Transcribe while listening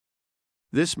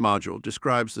This module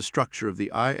describes the structure of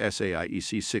the ISA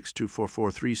IEC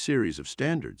 62443 series of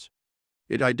standards.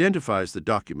 It identifies the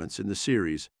documents in the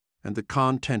series and the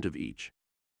content of each.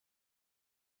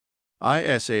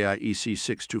 ISA IEC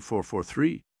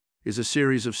 62443 is a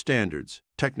series of standards,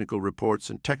 technical reports,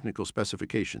 and technical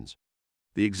specifications.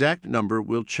 The exact number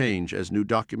will change as new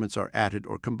documents are added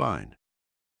or combined.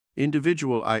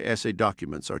 Individual ISA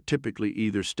documents are typically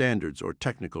either standards or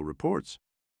technical reports.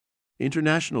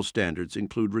 International standards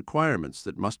include requirements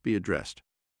that must be addressed.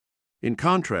 In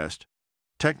contrast,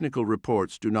 technical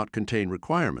reports do not contain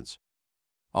requirements,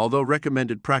 although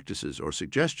recommended practices or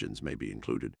suggestions may be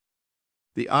included.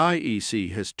 The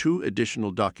IEC has two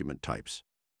additional document types: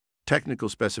 technical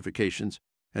specifications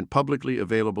and publicly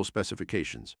available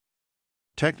specifications.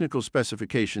 Technical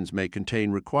specifications may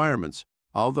contain requirements,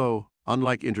 although,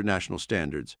 unlike international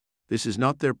standards, this is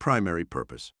not their primary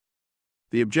purpose.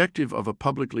 The objective of a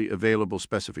publicly available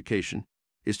specification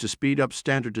is to speed up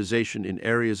standardization in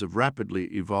areas of rapidly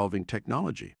evolving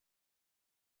technology.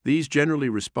 These generally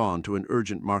respond to an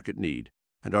urgent market need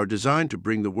and are designed to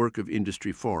bring the work of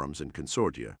industry forums and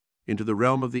consortia into the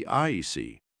realm of the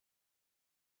IEC.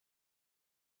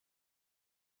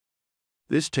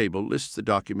 This table lists the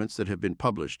documents that have been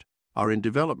published, are in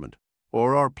development,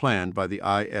 or are planned by the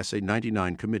ISA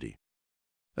 99 Committee.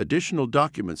 Additional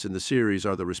documents in the series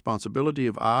are the responsibility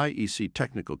of IEC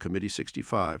Technical Committee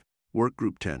 65,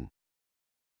 Workgroup 10.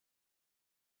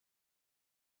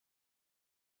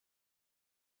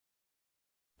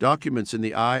 Documents in the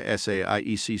ISA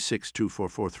IEC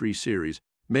 62443 series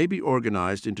may be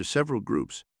organized into several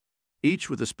groups, each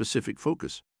with a specific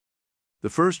focus. The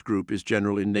first group is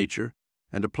general in nature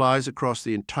and applies across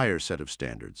the entire set of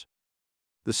standards.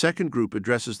 The second group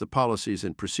addresses the policies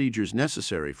and procedures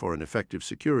necessary for an effective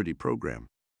security program.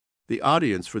 The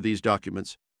audience for these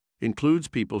documents includes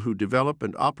people who develop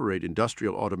and operate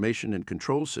industrial automation and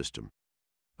control system,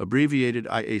 abbreviated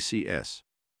IACS,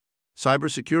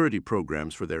 cybersecurity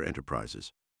programs for their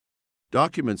enterprises.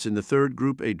 Documents in the third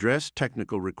group address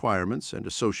technical requirements and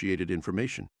associated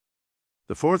information.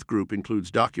 The fourth group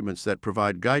includes documents that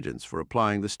provide guidance for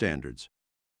applying the standards.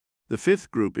 The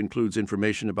fifth group includes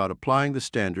information about applying the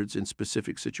standards in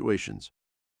specific situations.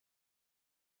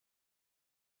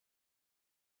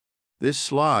 This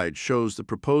slide shows the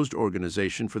proposed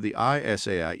organization for the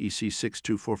ISA IEC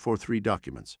 62443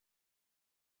 documents.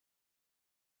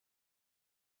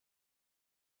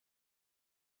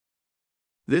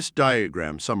 This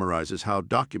diagram summarizes how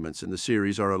documents in the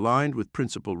series are aligned with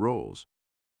principal roles.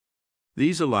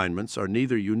 These alignments are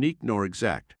neither unique nor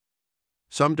exact.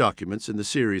 Some documents in the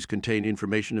series contain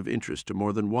information of interest to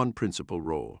more than one principal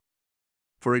role.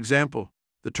 For example,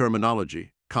 the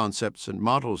terminology, concepts, and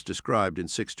models described in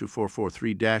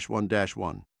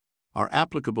 62443-1-1 are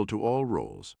applicable to all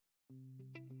roles.